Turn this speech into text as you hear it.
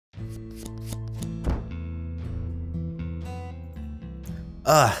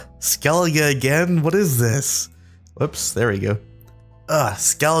Skellige again? What is this? Whoops, there we go.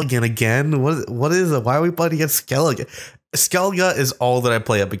 Skellige again? What is it? Why are we playing against Skellige? Skellige is all that I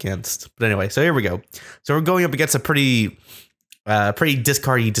play up against. But anyway, so here we go. So we're going up against a pretty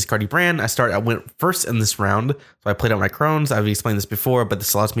discardy brand. I went first in this round, so I played out my Crones. I've explained this before, but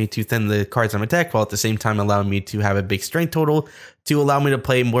this allows me to thin the cards on my deck while at the same time allowing me to have a big strength total to allow me to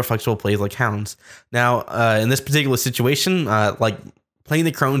play more flexible plays like Hounds. Now, in this particular situation, like playing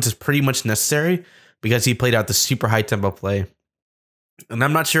the Crones is pretty much necessary because he played out the super high tempo play. And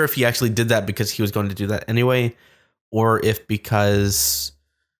I'm not sure if he actually did that because he was going to do that anyway, or if because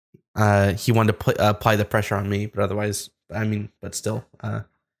he wanted to apply the pressure on me, but otherwise, I mean, but still.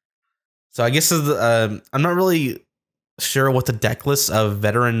 So I guess I'm not really sure what the deck lists of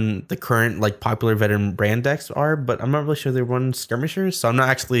the current like popular veteran brand decks are, but I'm not really sure they run skirmishers. So I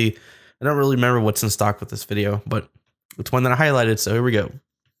don't really remember what's in stock with this video, but it's one that I highlighted. So here we go.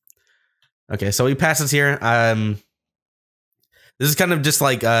 Okay, so he passes here. This is kind of just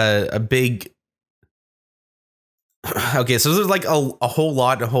like a big. Okay, so there's like a whole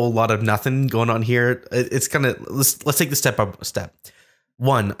lot of nothing going on here. It's kind of let's take the step.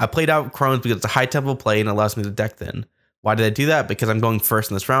 One, I played out Crones because it's a high tempo play and it allows me to deck thin. Why did I do that? Because I'm going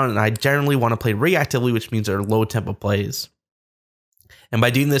first in this round and I generally want to play reactively, which means they're low tempo plays. And by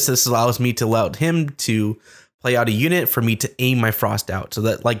doing this allows me to allow him to play out a unit for me to aim my Frost out. So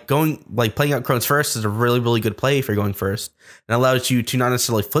that playing out Crones first is a really good play if you're going first. And allows you to not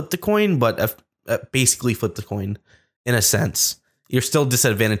necessarily flip the coin, but basically flip the coin in a sense. You're still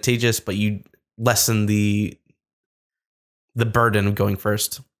disadvantageous, but you lessen the burden of going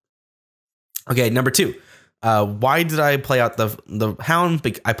first. Okay, number two. Why did I play out the Hound?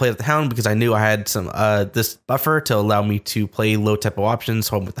 I played out the Hound because I knew I had some this buffer to allow me to play low tempo options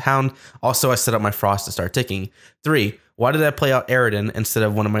home with the Hound. Also, I set up my Frost to start ticking. 3. Why did I play out Eredin instead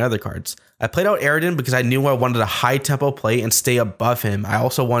of one of my other cards? I played out Eredin because I knew I wanted a high tempo play and stay above him. I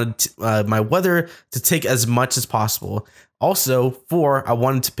also wanted my weather to tick as much as possible. Also, 4, I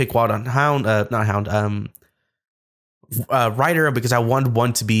wanted to pick Wild on Hound, Rider because I wanted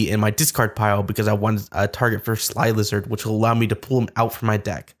one to be in my discard pile because I wanted a target for Sly Lizard, which will allow me to pull him out from my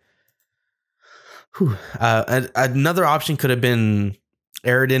deck. Another option could have been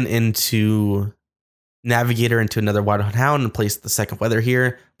Eredin into Navigator into another Wild Hound and place the second weather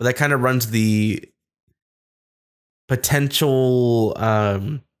here, but that kind of runs the potential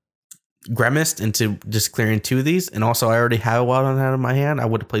Gremist into just clearing 2 of these. And also I already have a Wild Hound in my hand. I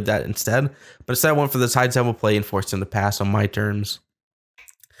would have played that instead, but instead I went for the side tempo play and forced him to pass on my terms.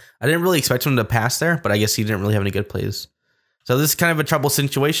 I didn't really expect him to pass there, but I guess he didn't really have any good plays. So this is kind of a trouble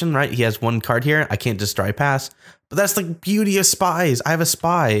situation, right? He has one card here. I can't just dry pass, but that's the beauty of spies. I have a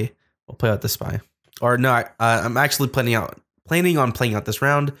spy. We'll play out the spy. Or no, I'm actually planning on playing out this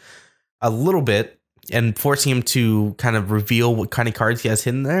round a little bit and forcing him to kind of reveal what kind of cards he has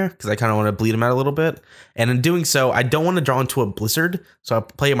hidden there because I kind of want to bleed him out a little bit. And in doing so, I don't want to draw into a Blizzard, so I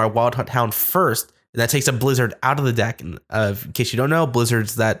play my Wild Hunt Hound first, and that takes a Blizzard out of the deck. And in case you don't know,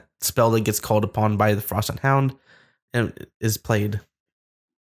 Blizzard's that spell that gets called upon by the Frost Hunt Hound and is played.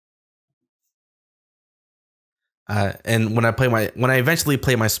 And when I eventually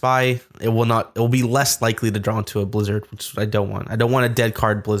play my spy, it will be less likely to draw into a Blizzard, which is what I don't want. I don't want a dead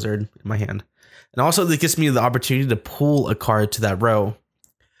card Blizzard in my hand. And also this gives me the opportunity to pull a card to that row.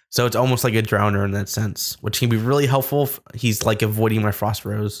 So it's almost like a Drowner in that sense, which can be really helpful. He's like avoiding my Frost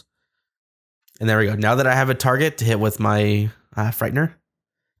rows. And there we go. Now that I have a target to hit with my Frightener,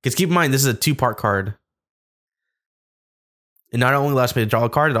 because keep in mind, this is a 2-part card. It not only allows me to draw a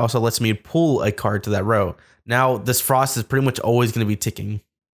card, it also lets me pull a card to that row. Now, this Frost is pretty much always going to be ticking.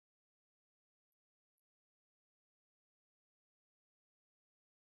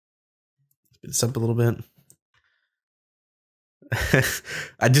 Speed this up a little bit.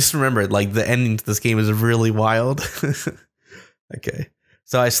 I just remembered, like, the ending to this game is really wild. Okay.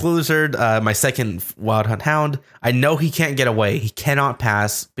 So I Sly Lizard my second Wild Hunt Hound. I know he can't get away. He cannot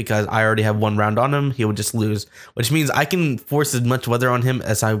pass because I already have 1 round on him. He would just lose, which means I can force as much weather on him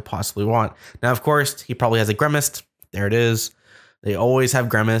as I possibly want. Now, of course, he probably has a Gremist. There it is. They always have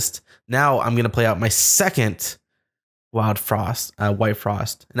Gremist. Now I'm going to play out my second Wild Frost, White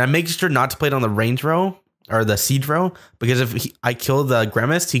Frost. And I'm making sure not to play it on the range row or the siege row, because if I kill the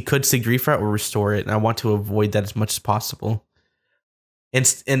Gremist, he could Sig Refret or restore it. And I want to avoid that as much as possible.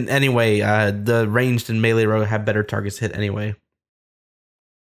 And anyway, the ranged and melee row have better targets hit anyway.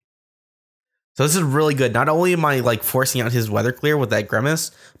 So this is really good. Not only am I like forcing out his weather clear with that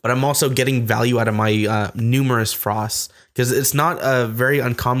grimace, but I'm also getting value out of my numerous frosts, because it's not a very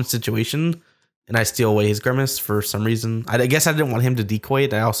uncommon situation. And I steal away his grimace for some reason. I guess I didn't want him to decoy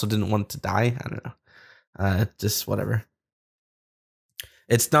it. I also didn't want it to die. I don't know. Just whatever.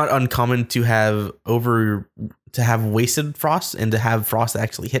 It's not uncommon to have wasted frost, and to have frost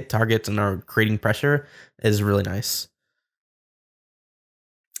actually hit targets and are creating pressure is really nice.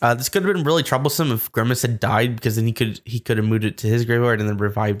 This could have been really troublesome if Grimace had died, because then he could have moved it to his graveyard and then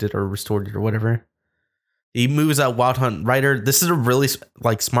revived it or restored it or whatever. He moves out Wild Hunt Rider. This is a really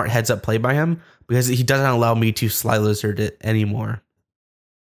like smart heads up play by him, because he doesn't allow me to Sly Lizard it anymore.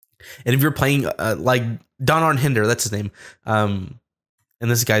 And if you're playing like Donar Hinder, that's his name. And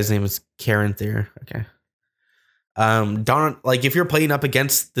this guy's name is Karen there. Okay. Like if you're playing up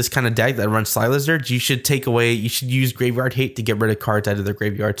against this kind of deck that runs Sly Lizard, you should use Graveyard Hate to get rid of cards out of their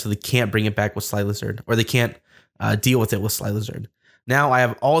graveyard, so they can't bring it back with Sly Lizard, or they can't deal with it with Sly Lizard.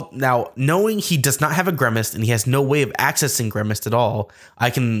 Now knowing he does not have a Grimace and he has no way of accessing Grimace at all, I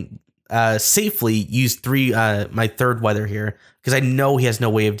can safely use my third weather here, because I know he has no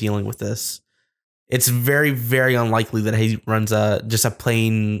way of dealing with this. It's very, very unlikely that he runs just a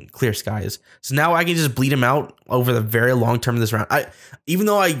plain Clear Skies. So now I can just bleed him out over the very long term of this round. Even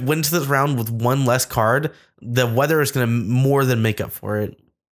though I went into this round with one less card, the weather is going to more than make up for it.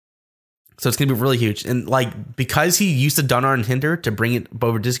 So it's going to be really huge. And like, because he used the Donar and Hinder to bring it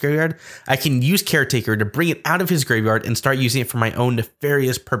over to his graveyard, I can use Caretaker to bring it out of his graveyard and start using it for my own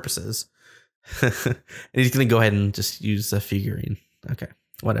nefarious purposes. And he's going to go ahead and just use a figurine. Okay,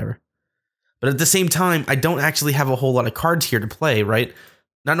 whatever. But at the same time, I don't actually have a whole lot of cards here to play, right?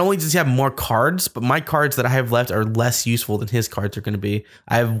 Not only does he have more cards, but my cards that I have left are less useful than his cards are going to be.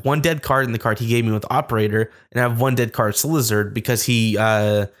 I have one dead card in the card he gave me with Operator, and I have one dead card Lizard, because he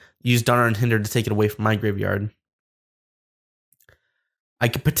used Donar and Hinder to take it away from my graveyard. I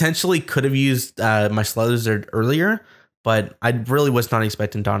could have used my Lizard earlier, but I really was not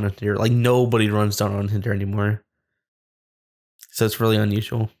expecting Donar and Hinder. Like, nobody runs Donar and Hinder anymore. So it's really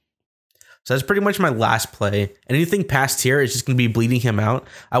unusual. So that's pretty much my last play. Anything past here is just going to be bleeding him out.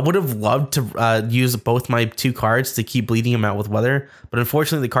 I would have loved to use both my two cards to keep bleeding him out with weather, but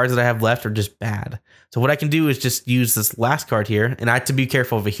unfortunately the cards that I have left are just bad. So what I can do is just use this last card here, and I have to be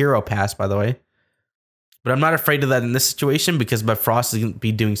careful of a hero pass, by the way. But I'm not afraid of that in this situation, because my Frost is going to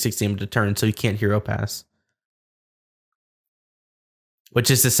be doing 6 damage a turn, so he can't hero pass.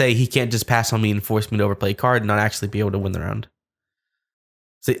 Which is to say, he can't just pass on me and force me to overplay a card and not actually be able to win the round.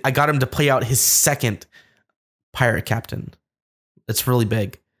 So I got him to play out his second Pirate Captain. That's really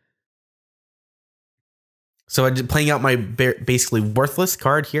big. So playing out my basically worthless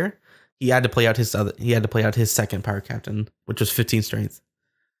card here, he had to play out his second Pirate Captain, which was 15 strength.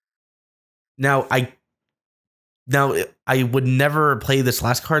 Now I would never play this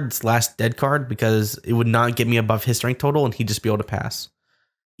last card, this last dead card, because it would not get me above his strength total, and he'd just be able to pass,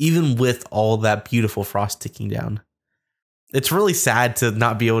 even with all that beautiful Frost ticking down. It's really sad to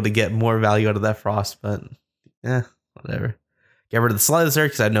not be able to get more value out of that Frost, but whatever. Get rid of the Sly Lizard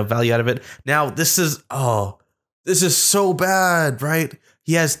because I had no value out of it. Now this is so bad, right?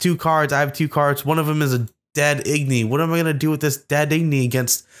 He has 2 cards. I have 2 cards. One of them is a dead Igni. What am I gonna do with this dead Igni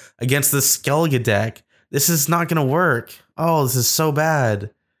against the Skellige deck? This is not gonna work. Oh, this is so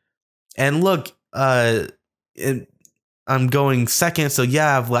bad. And look, I'm going second, so yeah,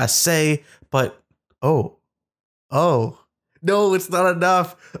 I have last say. But oh. No, it's not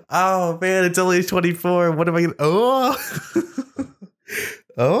enough. Oh, man, it's only 24. What am I going to... Oh.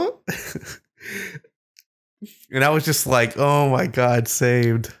 Oh. And I was just like, oh, my God,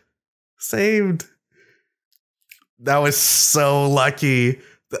 saved. That was so lucky.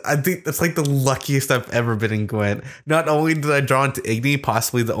 I think that's like the luckiest I've ever been in Gwent. Not only did I draw into Igni,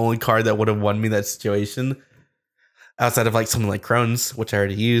 possibly the only card that would have won me that situation, outside of like something like Crohn's, which I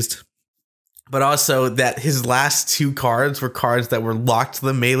already used, but also that his last 2 cards were cards that were locked to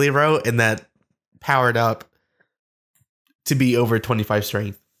the melee row and that powered up to be over 25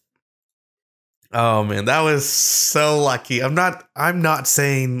 strength. Oh man, that was so lucky. I'm not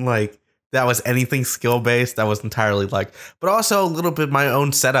saying like that was anything skill based. That was entirely luck, but also a little bit my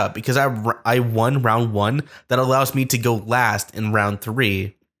own setup, because I won round 1 that allows me to go last in round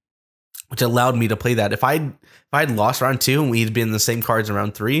 3, which allowed me to play that. If I'd lost round 2 and we'd been the same cards in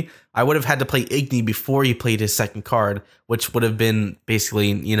round 3, I would have had to play Igni before he played his second card, which would have been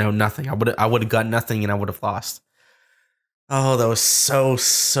basically, nothing. I would have got nothing and I would have lost. Oh, that was so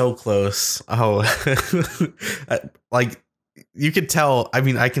close. Oh, like you could tell. I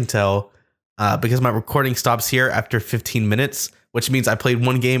mean, I can tell. because my recording stops here after 15 minutes, which means I played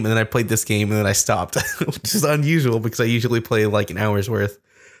one game and then I played this game and then I stopped, which is unusual because I usually play like an hour's worth.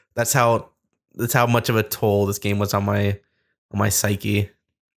 That's how much of a toll this game was on my psyche.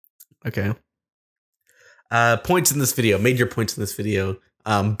 Okay. Points in this video, major points in this video.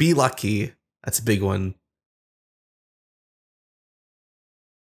 Be lucky. That's a big one.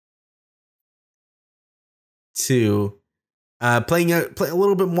 2, play a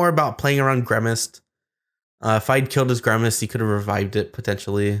little bit more about playing around Gremist. If I'd killed his Gremist, he could have revived it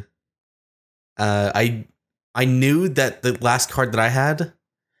potentially. I knew that the last card that I had,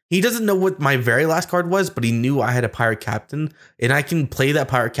 he doesn't know what my very last card was, but he knew I had a Pirate Captain, and I can play that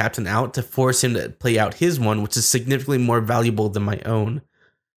Pirate Captain out to force him to play out his one, which is significantly more valuable than my own.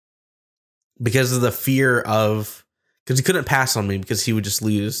 Because of the fear of, because he couldn't pass on me because he would just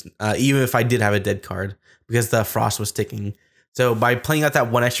lose, even if I did have a dead card, because the frost was ticking. So by playing out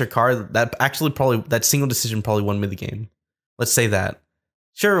that one extra card, that single decision probably won me the game. Let's say that.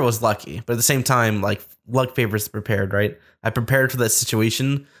 Sure, it was lucky, but at the same time, like, luck favors the prepared, right? I prepared for that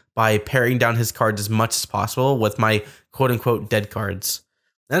situation by paring down his cards as much as possible with my quote-unquote dead cards.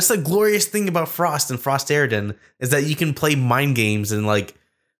 And that's the glorious thing about Frost and Frost Eredin, is that you can play mind games and like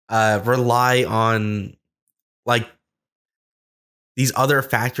rely on like these other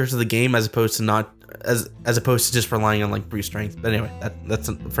factors of the game as opposed to just relying on like brute strength. But anyway, that's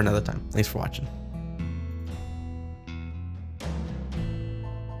for another time. Thanks for watching.